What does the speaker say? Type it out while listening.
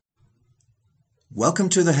Welcome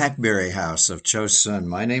to the Hackberry House of Chosun.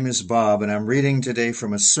 My name is Bob, and I'm reading today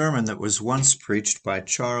from a sermon that was once preached by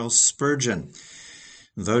Charles Spurgeon.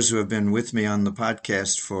 Those who have been with me on the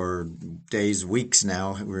podcast for days, weeks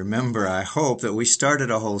now, remember, I hope, that we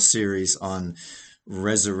started a whole series on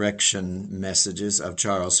resurrection messages of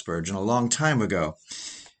Charles Spurgeon a long time ago.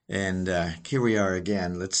 And here we are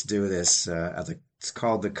again. Let's do this. It's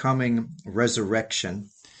called The Coming Resurrection.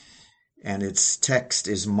 And its text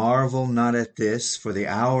is, "Marvel not at this, for the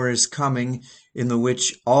hour is coming in the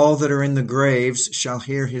which all that are in the graves shall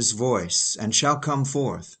hear his voice, and shall come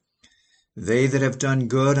forth. They that have done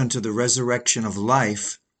good unto the resurrection of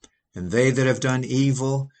life, and they that have done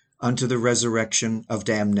evil unto the resurrection of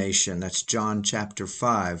damnation." That's John chapter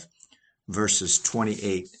 5, verses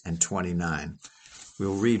 28 and 29.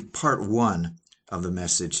 We'll read part 1 of the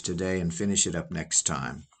message today and finish it up next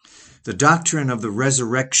time. The doctrine of the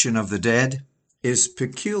resurrection of the dead is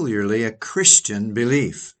peculiarly a Christian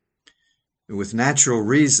belief. With natural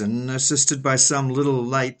reason, assisted by some little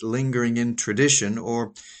light lingering in tradition,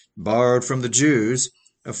 or borrowed from the Jews,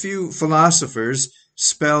 a few philosophers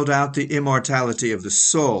spelled out the immortality of the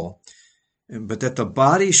soul. But that the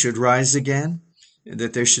body should rise again,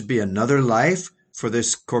 that there should be another life for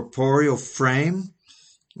this corporeal frame,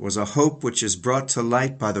 was a hope which is brought to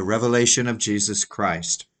light by the revelation of Jesus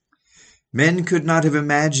Christ. Men could not have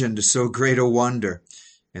imagined so great a wonder,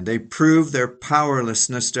 and they proved their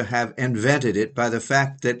powerlessness to have invented it by the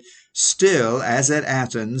fact that still, as at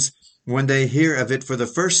Athens, when they hear of it for the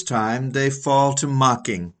first time, they fall to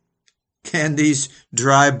mocking. Can these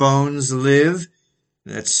dry bones live?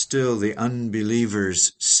 That's still the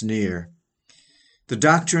unbeliever's sneer. The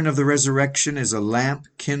doctrine of the resurrection is a lamp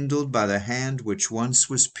kindled by the hand which once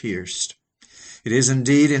was pierced. It is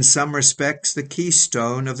indeed, in some respects, the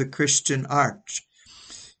keystone of the Christian arch.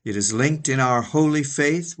 It is linked in our holy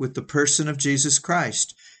faith with the person of Jesus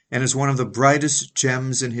Christ, and is one of the brightest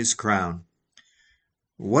gems in his crown.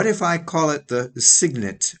 What if I call it the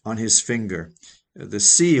signet on his finger, the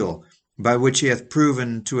seal by which he hath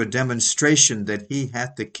proven to a demonstration that he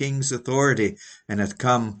hath the king's authority and hath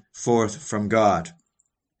come forth from God?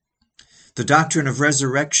 The doctrine of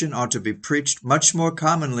resurrection ought to be preached much more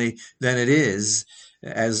commonly than it is,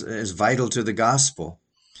 as vital to the gospel.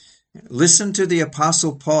 Listen to the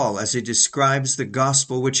Apostle Paul as he describes the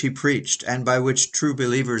gospel which he preached and by which true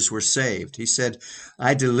believers were saved. He said,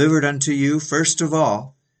 "I delivered unto you first of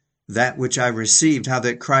all that which I received, how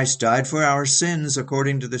that Christ died for our sins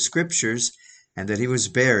according to the Scriptures, and that he was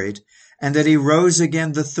buried, and that he rose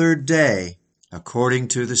again the third day according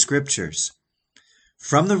to the Scriptures."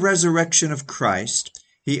 From the resurrection of Christ,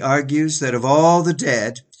 he argues that of all the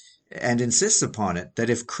dead, and insists upon it, that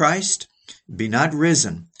if Christ be not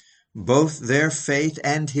risen, both their faith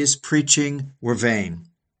and his preaching were vain.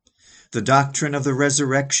 The doctrine of the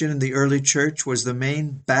resurrection in the early church was the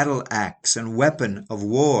main battle axe and weapon of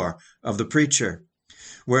war of the preacher.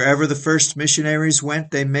 Wherever the first missionaries went,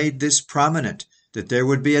 they made this prominent, that there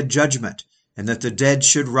would be a judgment, and that the dead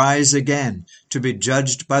should rise again to be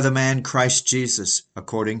judged by the man Christ Jesus,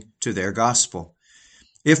 according to their gospel.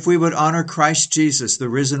 If we would honor Christ Jesus, the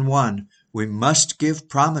risen one, we must give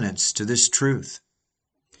prominence to this truth.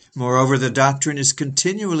 Moreover, the doctrine is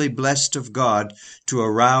continually blessed of God to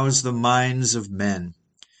arouse the minds of men.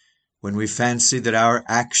 When we fancy that our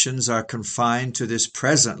actions are confined to this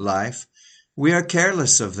present life, we are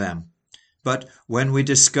careless of them. But when we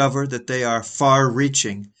discover that they are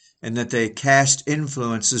far-reaching, and that they cast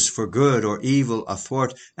influences for good or evil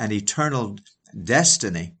athwart an eternal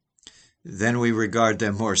destiny, then we regard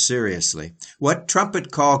them more seriously. What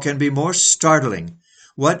trumpet call can be more startling?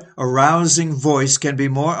 What arousing voice can be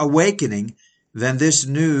more awakening than this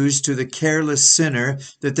news to the careless sinner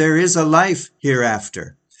that there is a life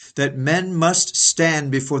hereafter, that men must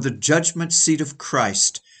stand before the judgment seat of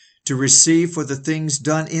Christ to receive for the things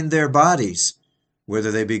done in their bodies,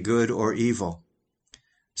 whether they be good or evil?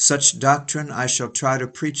 Such doctrine I shall try to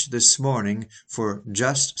preach this morning for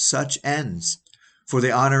just such ends, for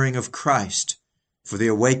the honoring of Christ, for the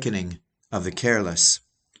awakening of the careless.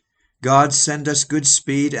 God send us good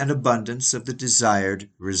speed and abundance of the desired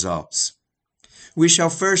results. We shall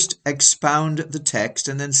first expound the text,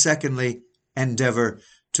 and then secondly, endeavor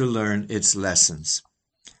to learn its lessons.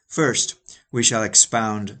 First, we shall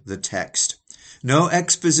expound the text. No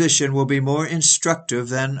exposition will be more instructive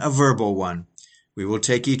than a verbal one. We will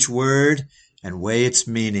take each word and weigh its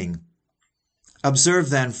meaning. Observe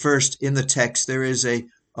then first in the text there is a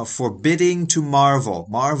forbidding to marvel.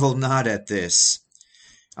 Marvel not at this.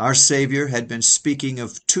 Our Savior had been speaking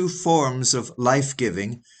of two forms of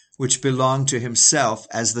life-giving which belong to himself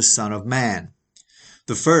as the Son of Man.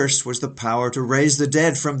 The first was the power to raise the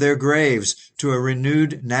dead from their graves to a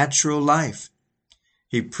renewed natural life.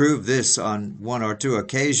 He proved this on one or two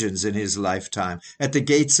occasions in his lifetime, at the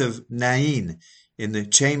gates of Nain, in the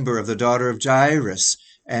chamber of the daughter of Jairus,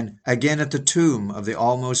 and again at the tomb of the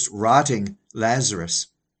almost rotting Lazarus.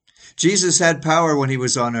 Jesus had power when he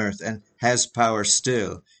was on earth, and has power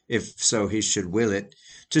still, if so he should will it,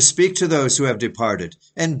 to speak to those who have departed,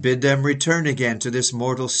 and bid them return again to this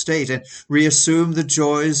mortal state, and reassume the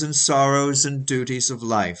joys and sorrows and duties of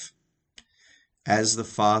life. As the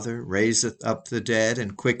Father raiseth up the dead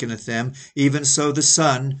and quickeneth them, even so the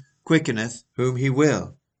Son quickeneth whom he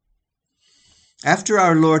will. After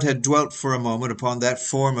our Lord had dwelt for a moment upon that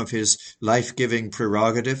form of his life-giving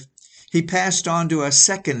prerogative, he passed on to a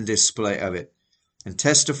second display of it, and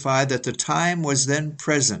testified that the time was then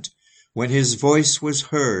present when his voice was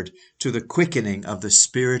heard to the quickening of the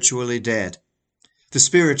spiritually dead. The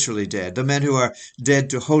spiritually dead, the men who are dead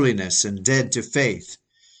to holiness and dead to faith,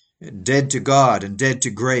 dead to God and dead to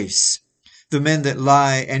grace, the men that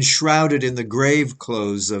lie enshrouded in the grave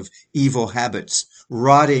clothes of evil habits,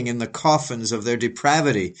 rotting in the coffins of their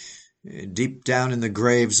depravity, deep down in the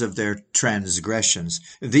graves of their transgressions.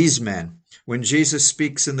 These men, when Jesus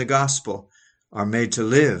speaks in the gospel, are made to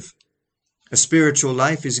live. A spiritual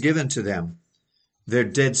life is given to them. Their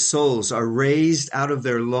dead souls are raised out of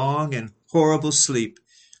their long and horrible sleep.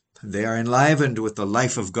 They are enlivened with the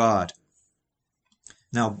life of God.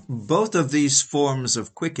 Now, both of these forms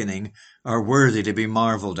of quickening are worthy to be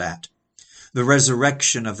marveled at. The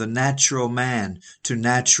resurrection of the natural man to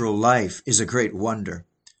natural life is a great wonder.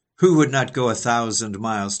 Who would not go 1,000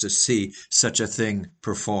 miles to see such a thing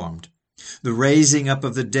performed? The raising up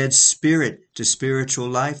of the dead spirit to spiritual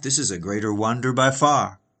life, this is a greater wonder by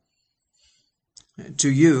far.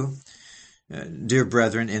 To you, dear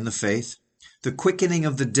brethren in the faith, the quickening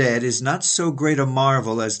of the dead is not so great a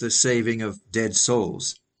marvel as the saving of dead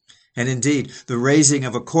souls. And indeed, the raising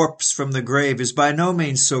of a corpse from the grave is by no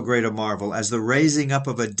means so great a marvel as the raising up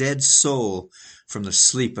of a dead soul from the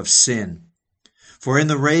sleep of sin. For in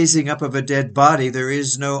the raising up of a dead body there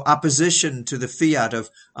is no opposition to the fiat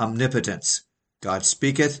of omnipotence. God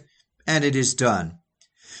speaketh, and it is done.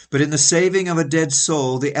 But in the saving of a dead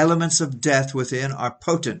soul, the elements of death within are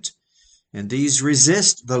potent, and these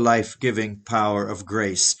resist the life-giving power of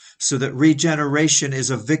grace, so that regeneration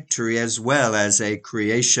is a victory as well as a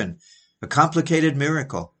creation, a complicated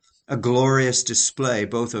miracle, a glorious display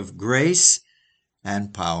both of grace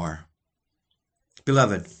and power.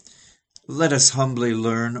 Beloved, let us humbly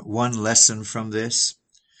learn one lesson from this.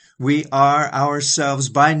 We are ourselves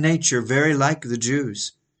by nature very like the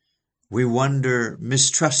Jews. We wonder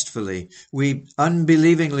mistrustfully. We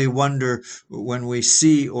unbelievingly wonder when we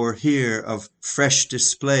see or hear of fresh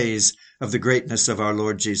displays of the greatness of our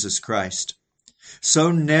Lord Jesus Christ.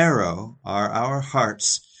 So narrow are our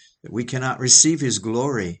hearts that we cannot receive his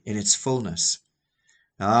glory in its fullness.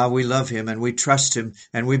 We love him and we trust him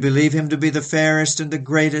and we believe him to be the fairest and the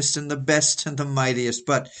greatest and the best and the mightiest.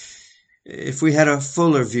 But if we had a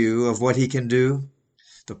fuller view of what he can do,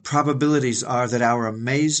 the probabilities are that our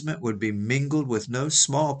amazement would be mingled with no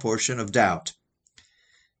small portion of doubt.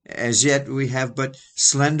 As yet we have but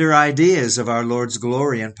slender ideas of our Lord's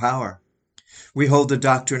glory and power. We hold the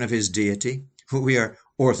doctrine of his deity. We are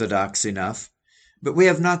orthodox enough, but we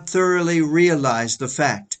have not thoroughly realized the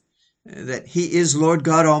fact that he is Lord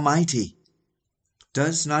God Almighty.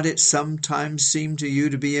 Does not it sometimes seem to you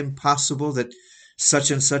to be impossible that such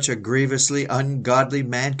and such a grievously ungodly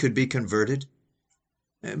man could be converted?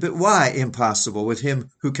 But why impossible with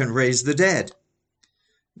him who can raise the dead?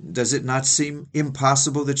 Does it not seem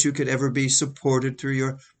impossible that you could ever be supported through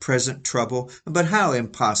your present trouble? But how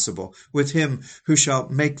impossible with him who shall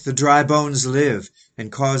make the dry bones live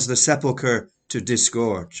and cause the sepulchre to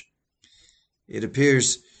disgorge? It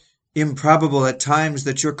appears improbable at times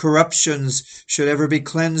that your corruptions should ever be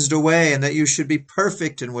cleansed away and that you should be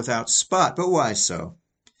perfect and without spot. But why so?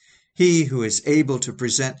 He who is able to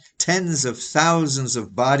present tens of thousands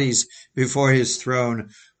of bodies before his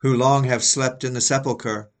throne, who long have slept in the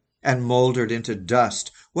sepulchre and mouldered into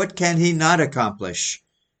dust, what can he not accomplish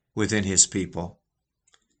within his people?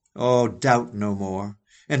 Oh, doubt no more,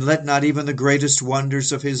 and let not even the greatest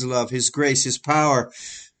wonders of his love, his grace, his power,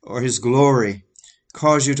 or his glory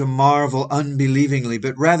cause you to marvel unbelievingly,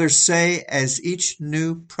 but rather say, as each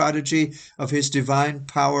new prodigy of his divine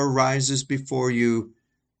power rises before you,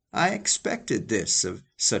 I expected this of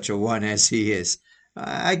such a one as he is.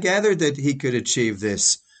 I gathered that he could achieve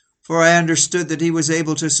this, for I understood that he was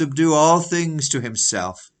able to subdue all things to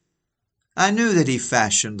himself. I knew that he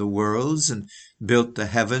fashioned the worlds and built the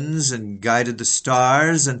heavens and guided the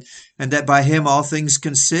stars, and that by him all things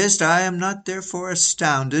consist. I am not therefore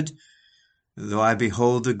astounded, though I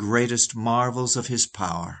behold the greatest marvels of his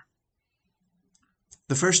power.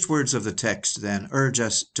 The first words of the text, then, urge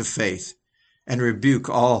us to faith and rebuke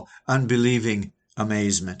all unbelieving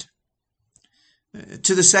amazement.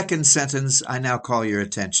 To the second sentence I now call your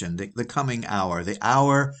attention, the coming hour. The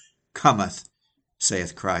hour cometh,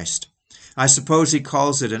 saith Christ. I suppose he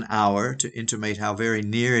calls it an hour to intimate how very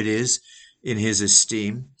near it is in his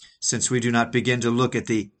esteem, since we do not begin to look at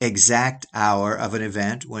the exact hour of an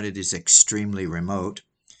event when it is extremely remote.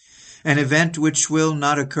 An event which will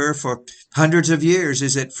not occur for hundreds of years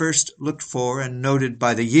is at first looked for and noted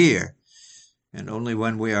by the year, and only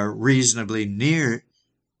when we are reasonably near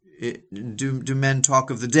do men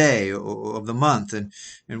talk of the day or of the month, and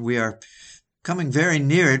we are coming very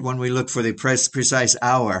near it when we look for the precise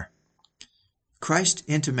hour. Christ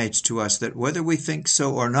intimates to us that whether we think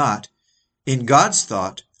so or not, in God's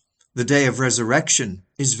thought, the day of resurrection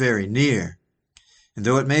is very near. And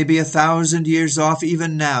though it may be 1,000 years off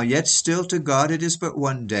even now, yet still to God it is but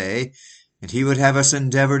one day, and he would have us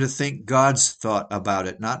endeavor to think God's thought about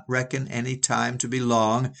it, not reckon any time to be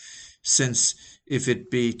long, since if it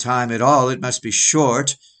be time at all, it must be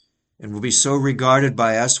short, and will be so regarded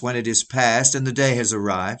by us when it is past and the day has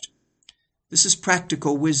arrived. This is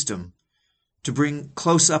practical wisdom, to bring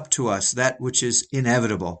close up to us that which is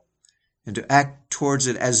inevitable, and to act towards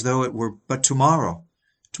it as though it were but tomorrow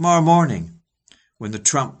morning, when the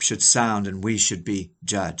trump should sound and we should be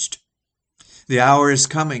judged. The hour is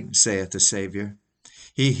coming, saith the Savior.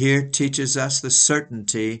 He here teaches us the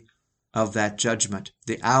certainty of that judgment.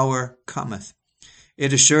 The hour cometh.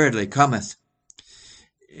 It assuredly cometh.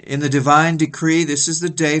 In the divine decree, this is the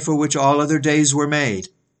day for which all other days were made.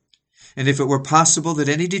 And if it were possible that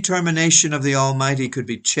any determination of the Almighty could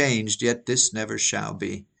be changed, yet this never shall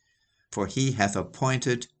be. For he hath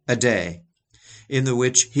appointed a day in the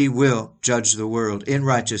which he will judge the world in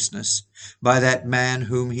righteousness by that man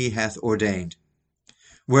whom he hath ordained,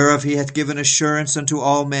 whereof he hath given assurance unto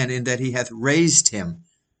all men, in that he hath raised him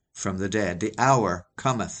from the dead. The hour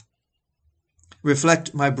cometh.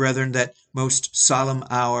 Reflect, my brethren, that most solemn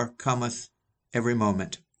hour cometh every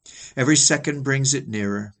moment. Every second brings it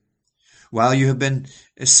nearer. While you have been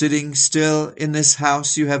sitting still in this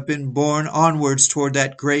house, you have been borne onwards toward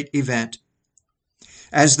that great event.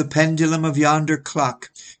 As the pendulum of yonder clock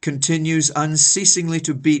continues unceasingly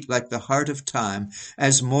to beat like the heart of time,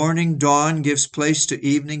 as morning dawn gives place to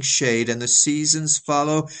evening shade, and the seasons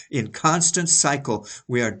follow in constant cycle,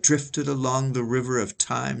 we are drifted along the river of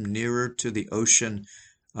time nearer to the ocean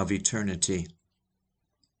of eternity.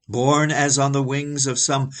 Borne as on the wings of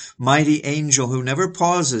some mighty angel who never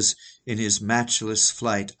pauses in his matchless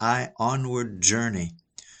flight, I onward journey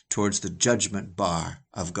towards the judgment bar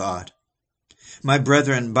of God. My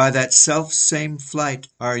brethren, by that self-same flight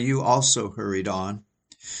are you also hurried on.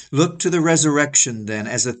 Look to the resurrection, then,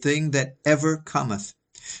 as a thing that ever cometh,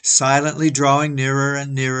 silently drawing nearer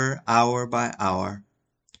and nearer, hour by hour.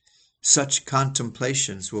 Such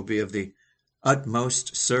contemplations will be of the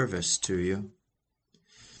utmost service to you.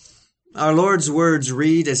 Our Lord's words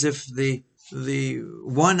read as if the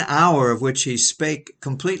 1 hour of which he spake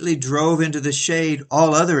completely drove into the shade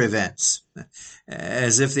all other events,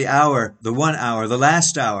 as if the hour, the 1 hour, the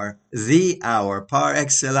last hour, the hour par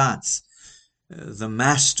excellence, the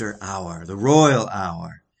master hour, the royal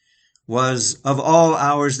hour, was of all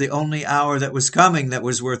hours the only hour that was coming that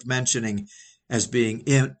was worth mentioning as being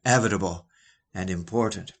inevitable and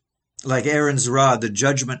important. Like Aaron's rod, the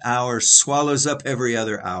judgment hour swallows up every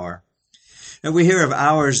other hour. And we hear of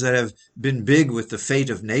hours that have been big with the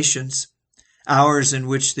fate of nations, hours in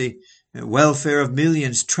which the welfare of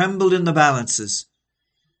millions trembled in the balances,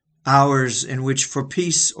 hours in which for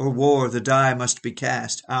peace or war the die must be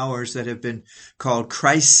cast, hours that have been called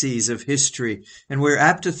crises of history. And we're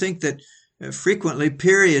apt to think that frequently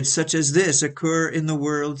periods such as this occur in the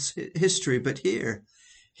world's history. But here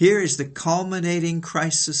is the culminating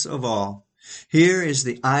crisis of all. Here is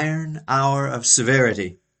the iron hour of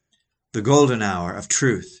severity, the golden hour of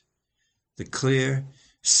truth, the clear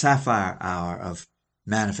sapphire hour of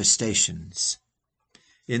manifestations.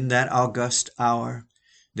 In that august hour,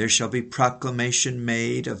 there shall be proclamation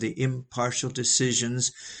made of the impartial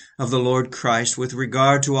decisions of the Lord Christ with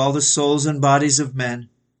regard to all the souls and bodies of men.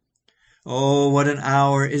 Oh, what an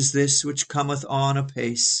hour is this which cometh on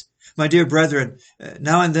apace! My dear brethren,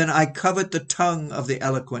 now and then I covet the tongue of the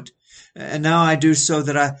eloquent, and now I do so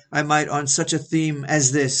that I might on such a theme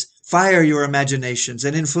as this fire your imaginations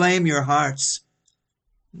and inflame your hearts.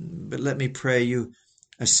 But let me pray you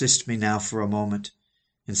Assist me now for a moment,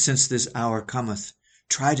 and since this hour cometh,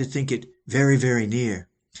 try to think it very, very near.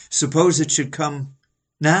 Suppose it should come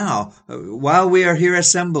now, while we are here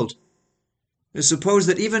assembled. Suppose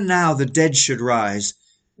that even now the dead should rise,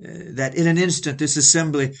 that in an instant this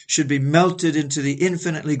assembly should be melted into the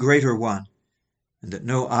infinitely greater one, and that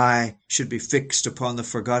no eye should be fixed upon the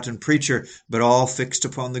forgotten preacher, but all fixed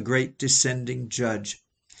upon the great descending judge,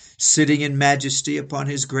 sitting in majesty upon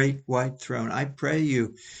his great white throne. I pray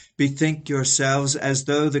you, bethink yourselves as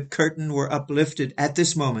though the curtain were uplifted at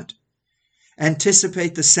this moment.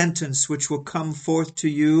 Anticipate the sentence which will come forth to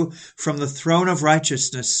you from the throne of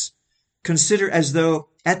righteousness. Consider as though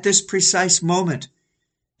at this precise moment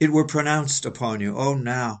it were pronounced upon you. Oh,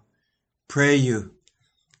 now, pray you,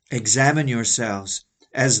 examine yourselves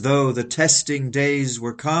as though the testing days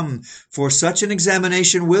were come, for such an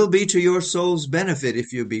examination will be to your soul's benefit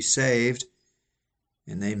if you be saved,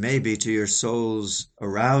 and they may be to your soul's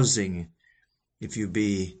arousing if you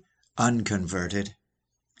be unconverted.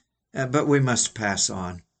 But we must pass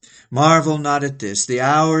on. Marvel not at this. The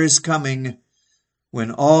hour is coming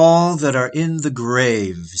when all that are in the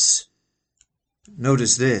graves,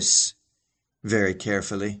 notice this very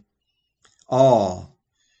carefully, all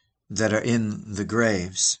that are in the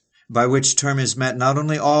graves, by which term is meant not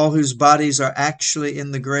only all whose bodies are actually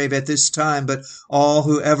in the grave at this time, but all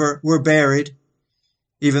who ever were buried,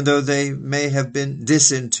 even though they may have been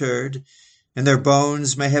disinterred, and their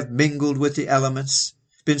bones may have mingled with the elements,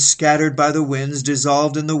 been scattered by the winds,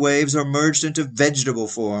 dissolved in the waves, or merged into vegetable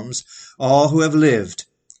forms. All who have lived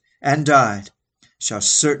and died shall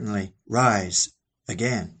certainly rise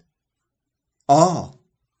again. All.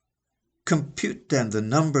 Compute then the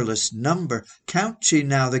numberless number. Count ye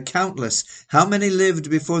now the countless. How many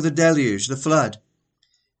lived before the deluge, the flood?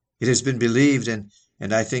 It has been believed, and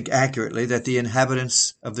I think accurately, that the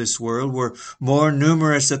inhabitants of this world were more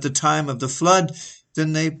numerous at the time of the flood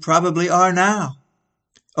than they probably are now.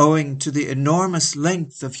 Owing to the enormous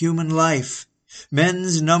length of human life,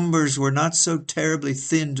 men's numbers were not so terribly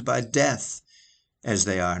thinned by death as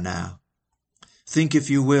they are now. Think, if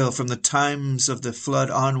you will, from the times of the flood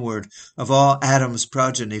onward, of all Adam's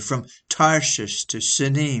progeny, from Tarshish to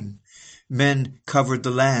Sinim, men covered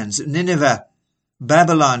the lands. Nineveh,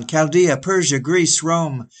 Babylon, Chaldea, Persia, Greece,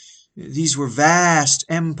 Rome, these were vast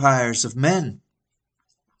empires of men.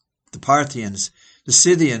 The Parthians, the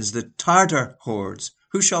Scythians, the Tartar hordes,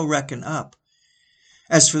 who shall reckon up?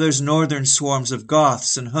 As for those northern swarms of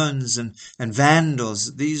Goths and Huns and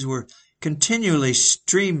Vandals, these were continually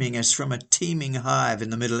streaming as from a teeming hive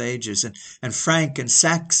in the Middle Ages, and Frank and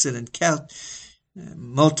Saxon and Celt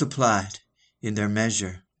multiplied in their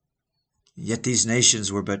measure. Yet these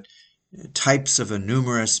nations were but types of a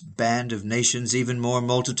numerous band of nations even more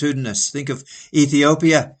multitudinous. Think of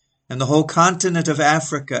Ethiopia and the whole continent of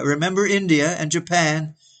Africa. Remember India and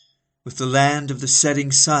Japan, with the land of the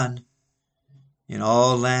setting sun. In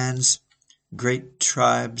all lands, great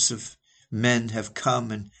tribes of men have come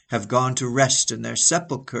and have gone to rest in their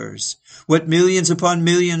sepulchres. What millions upon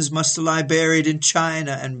millions must lie buried in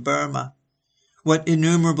China and Burma? What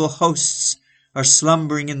innumerable hosts are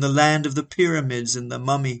slumbering in the land of the pyramids and the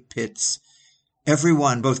mummy pits? Every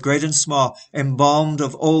one, both great and small, embalmed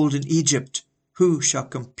of old in Egypt. Who shall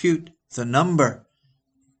compute the number?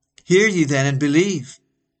 Hear ye then and believe.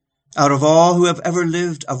 Out of all who have ever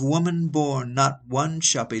lived of woman born, not one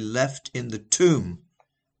shall be left in the tomb.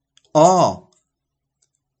 All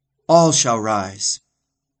shall rise.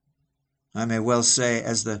 I may well say,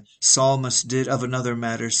 as the psalmist did of another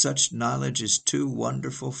matter, such knowledge is too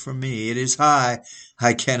wonderful for me. It is high,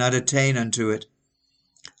 I cannot attain unto it.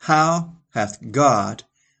 How hath God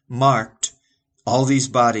marked all these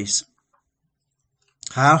bodies?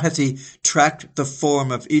 How hath he tracked the form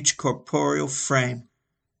of each corporeal frame?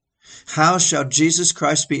 How shall Jesus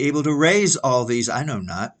Christ be able to raise all these? I know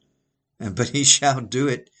not, but he shall do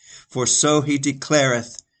it, for so he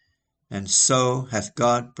declareth, and so hath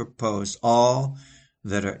God proposed. All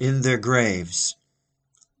that are in their graves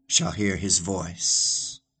shall hear his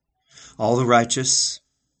voice. All the righteous,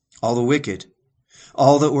 all the wicked,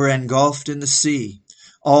 all that were engulfed in the sea,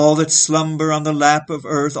 all that slumber on the lap of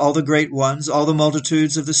earth, all the great ones, all the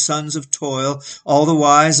multitudes of the sons of toil, all the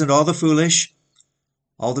wise and all the foolish,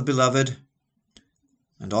 all the beloved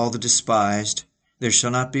and all the despised, there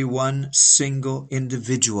shall not be one single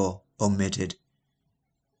individual omitted.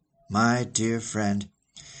 My dear friend,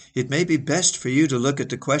 it may be best for you to look at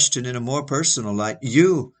the question in a more personal light.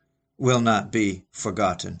 You will not be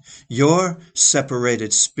forgotten. Your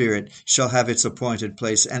separated spirit shall have its appointed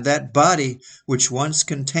place, and that body which once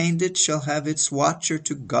contained it shall have its watcher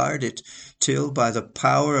to guard it, till by the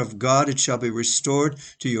power of God it shall be restored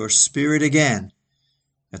to your spirit again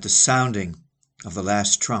at the sounding of the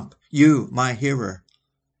last trump. You, my hearer,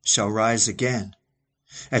 shall rise again.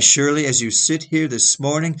 As surely as you sit here this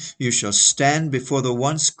morning, you shall stand before the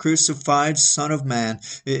once crucified Son of Man.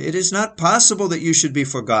 It is not possible that you should be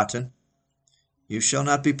forgotten. You shall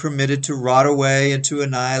not be permitted to rot away into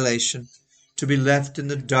annihilation, to be left in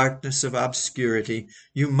the darkness of obscurity.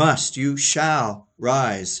 You shall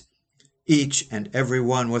rise, each and every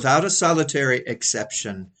one, without a solitary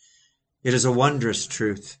exception. It is a wondrous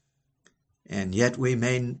truth, and yet we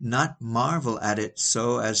may not marvel at it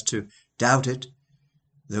so as to doubt it,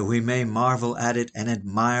 though we may marvel at it and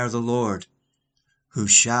admire the Lord, who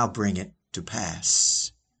shall bring it to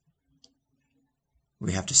pass.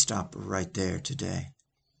 We have to stop right there today.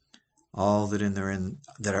 All that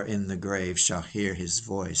are in the grave shall hear his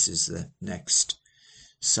voice is the next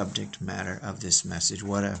subject matter of this message.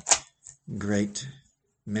 What a great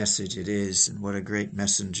message it is, and what a great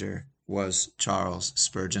messenger was Charles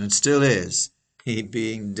Spurgeon, and still is. He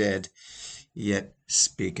being dead, yet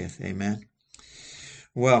speaketh. Amen.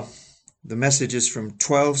 Well, the message is from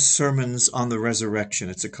 12 Sermons on the Resurrection.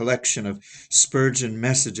 It's a collection of Spurgeon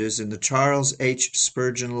messages in the Charles H.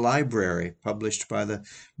 Spurgeon Library, published by the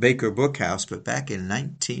Baker Book House, but back in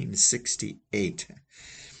 1968.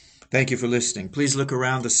 Thank you for listening. Please look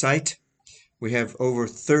around the site. We have over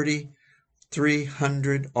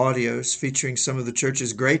 3,300 audios featuring some of the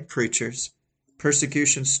church's great preachers,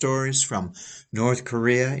 persecution stories from North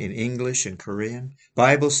Korea in English and Korean,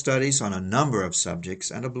 Bible studies on a number of subjects,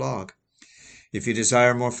 and a blog. If you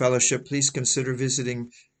desire more fellowship, please consider visiting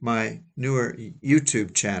my newer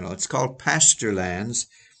YouTube channel. It's called Pastorlands,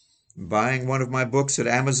 buying one of my books at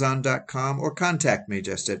Amazon.com, or contact me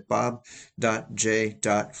just at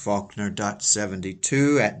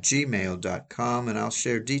bob.j.faulkner.72@gmail.com, and I'll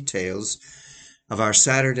share details of our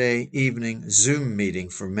Saturday evening Zoom meeting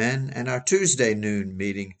for men and our Tuesday noon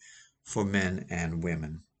meeting for men and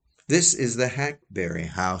women. This is the Hackberry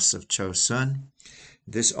House of Chosun.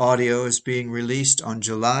 This audio is being released on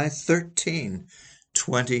July 13,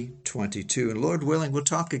 2022. And Lord willing, we'll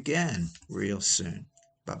talk again real soon.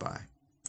 Bye-bye.